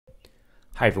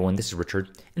Hi everyone, this is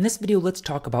Richard. In this video, let's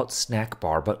talk about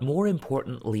SnackBar, but more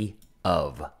importantly,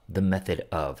 the method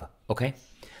of, okay?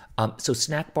 So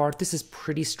SnackBar, this is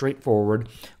pretty straightforward.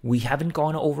 We haven't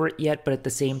gone over it yet, but at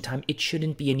the same time, it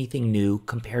shouldn't be anything new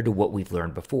compared to what we've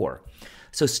learned before.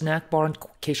 So SnackBar, in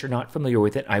case you're not familiar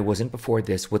with it, I wasn't before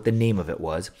this, what the name of it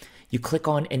was. You click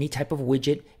on any type of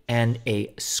widget and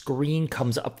a screen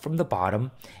comes up from the bottom,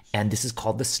 and this is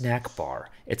called the SnackBar.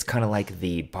 It's kind of like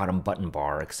the bottom button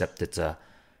bar, except it's a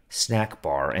snack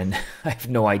bar, and I have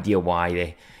no idea why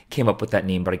they came up with that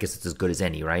name, but I guess it's as good as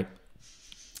any, right?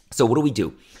 So what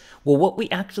do? Well, what we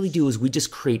actually do is we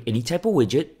just create any type of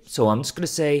widget. So I'm just going to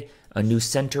say a new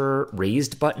center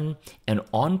raised button, and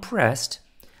on pressed,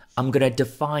 I'm going to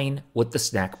define what the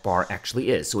snack bar actually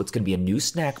is. So it's going to be a new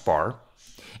snack bar,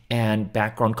 and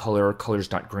background color,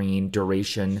 colors.green,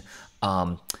 duration.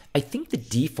 I think the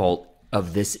default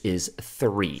of this is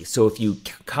 3. So if you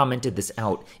commented this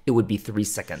out, it would be 3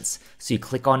 seconds. So you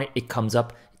click on it, it comes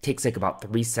up, it takes like about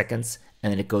 3 seconds, and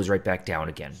then it goes right back down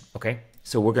again, okay?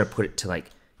 So we're going to put it to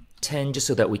like 10 just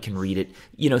so that we can read it.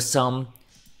 You know, some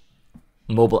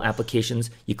mobile applications,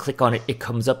 you click on it, it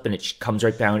comes up and it comes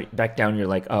right back down. And you're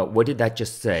like, oh, what did that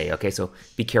just say? Okay, so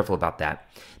be careful about that.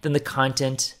 Then the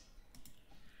content,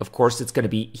 of course, it's going to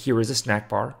be, here is a snack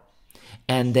bar.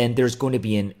 And then there's going to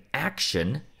be an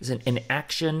action, an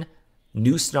action,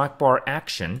 new snack bar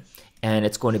action, and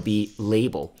it's going to be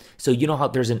label. So you know how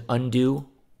there's an undo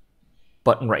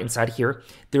button right inside here?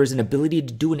 There is an ability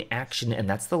to do an action, and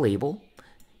that's the label.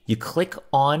 You click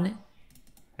on,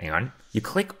 you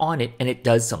click on it, and it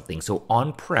does something. So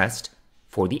on pressed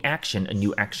for the action, a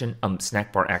new action,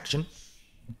 snack bar action.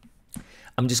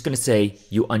 I'm just going to say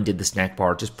you undid the snack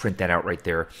bar. Just print that out right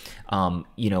there.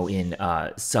 You know, in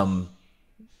some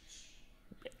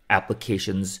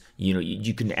applications, you know,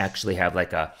 you can actually have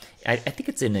like a, I think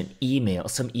it's in an email,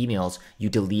 some emails, you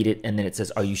delete it and then it says,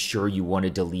 are you sure you want to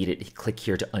delete it? Click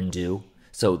here to undo.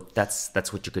 So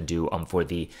that's what you could do for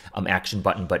the action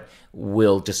button, but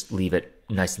we'll just leave it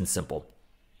nice and simple.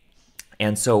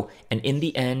 And so, and in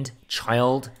the end,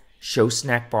 child show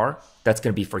snack bar, that's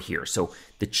going to be for here. So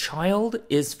the child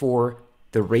is for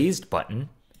the raised button.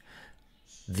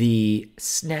 The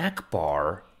snack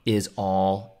bar is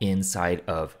all inside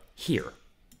of here.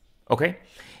 Okay?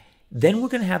 Then we're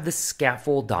going to have the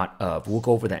scaffold.of. We'll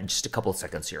go over that in just a couple of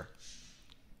seconds here.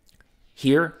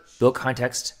 Here,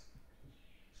 BuildContext,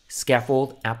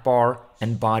 scaffold, app bar,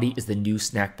 and body is the new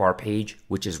snack bar page,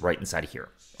 which is right inside of here.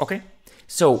 Okay?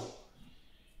 So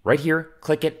right here,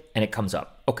 click it, and it comes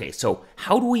up. Okay, so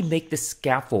how do we make the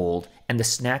scaffold and the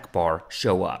snack bar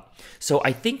show up? So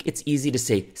I think it's easy to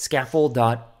say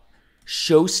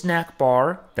scaffold.show snack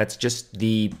bar. That's just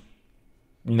the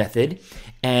method.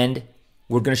 And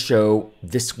we're going to show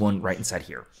this one right inside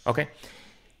here. Okay,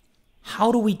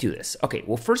 how do we do this? Okay,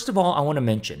 well, first of all, I want to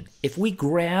mention, if we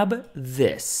grab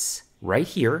this right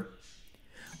here,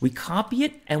 we copy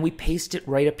it and we paste it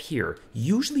right up here.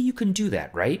 Usually you can do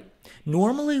that, right?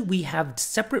 Normally we have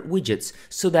separate widgets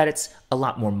so that it's a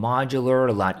lot more modular,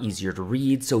 a lot easier to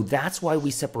read. So that's why we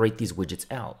separate these widgets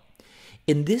out.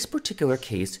 In this particular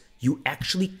case, you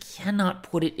actually cannot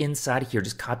put it inside of here.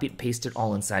 Just copy it and paste it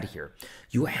all inside of here.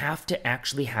 You have to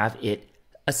actually have it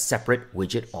a separate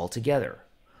widget altogether.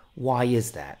 Why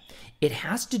is that? It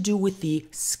has to do with the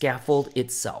scaffold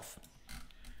itself.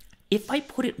 If I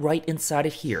put it right inside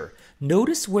of here,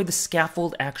 notice where the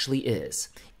scaffold actually is.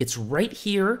 It's right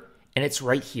here and it's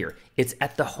right here. It's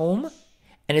at the home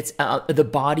and it's the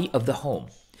body of the home.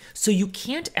 So you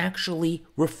can't actually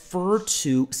refer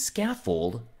to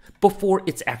scaffold before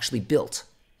it's actually built,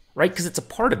 right? Because it's a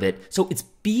part of it. So it's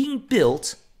being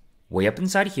built way up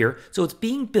inside of here. So it's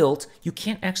being built. You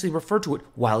can't actually refer to it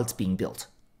while it's being built,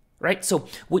 right? So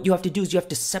what you have to do is you have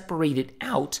to separate it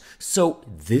out. So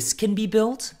this can be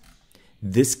built.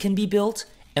 This can be built.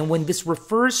 And when this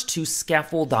refers to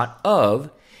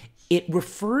scaffold.of, it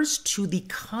refers to the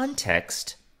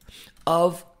context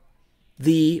of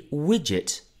the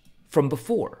widget from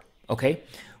before, okay?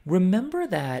 Remember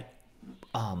that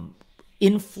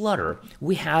in Flutter,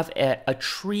 we have a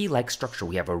tree-like structure.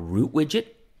 We have a root widget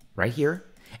right here,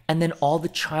 and then all the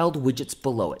child widgets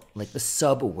below it, like the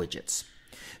sub-widgets.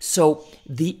 So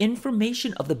the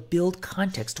information of the build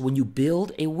context, when you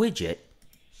build a widget,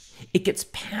 it gets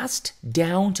passed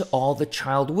down to all the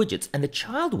child widgets, and the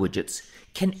child widgets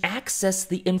can access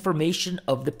the information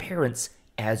of the parents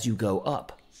as you go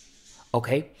up.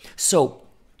 Okay, so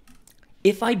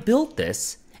if I build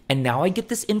this, and now I get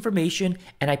this information,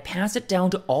 and I pass it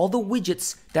down to all the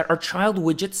widgets that are child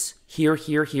widgets,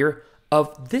 here,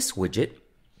 of this widget,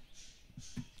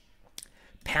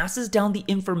 passes down the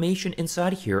information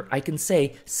inside of here, I can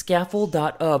say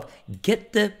scaffold.of,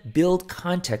 get the build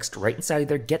context right inside of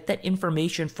there, get that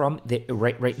information from the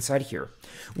right inside of here,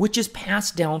 which is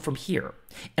passed down from here.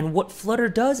 And what Flutter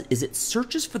does is it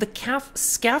searches for the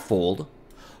scaffold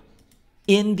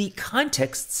in the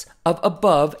contexts of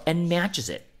above and matches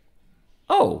it.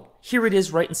 Oh, here it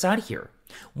is right inside of here.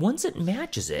 Once it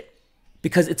matches it,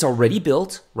 because it's already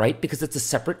built, right? Because it's a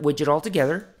separate widget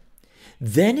altogether,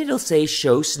 then it'll say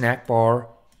show SnackBar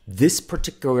this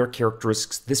particular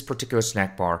characteristics, this particular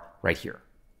SnackBar right here.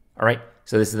 All right,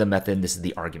 so this is the method, and this is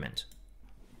the argument.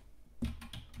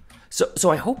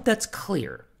 So I hope that's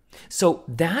clear. So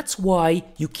that's why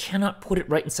you cannot put it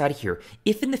right inside of here.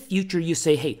 If in the future you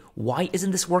say, hey, why isn't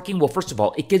this working? Well, first of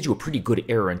all, it gives you a pretty good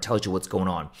error and tells you what's going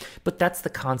on. But that's the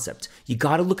concept. You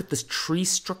got to look at this tree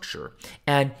structure.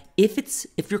 And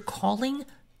if you're calling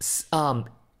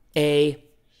a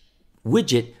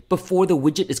widget before the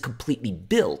widget is completely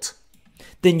built,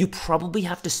 then you probably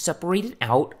have to separate it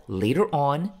out later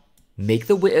on, make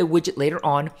the widget later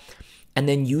on, and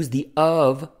then use the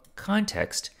of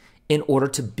context in order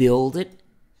to build it,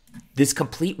 this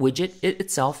complete widget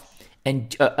itself,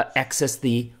 and access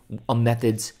the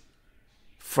methods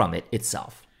from it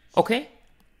itself. Okay?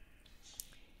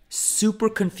 Super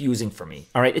confusing for me.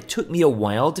 All right, it took me a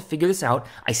while to figure this out.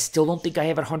 I still don't think I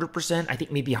have it 100%. I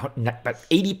think maybe about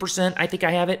 80% I think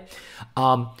I have it.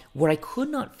 What I could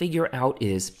not figure out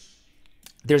is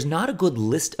there's not a good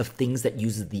list of things that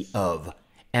uses the of.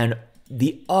 And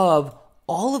the of,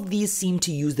 all of these seem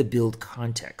to use the build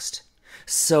context.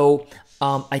 So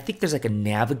I think there's like a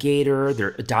navigator,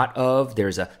 there's a .of,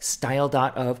 there's a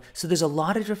style.of. So there's a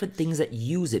lot of different things that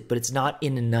use it, but it's not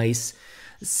in a nice,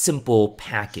 simple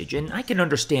package. And I can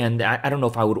understand that. I don't know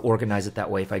if I would organize it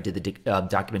that way if I did the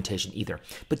documentation either.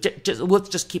 But let's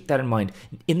just keep that in mind.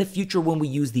 In the future, when we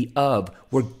use the of,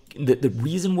 the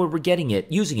reason where we're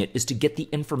using it is to get the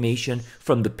information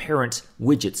from the parent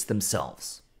widgets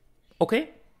themselves.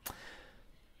 Okay?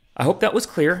 I hope that was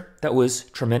clear. That was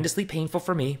tremendously painful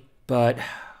for me, but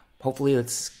hopefully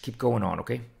let's keep going on,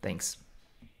 okay? Thanks.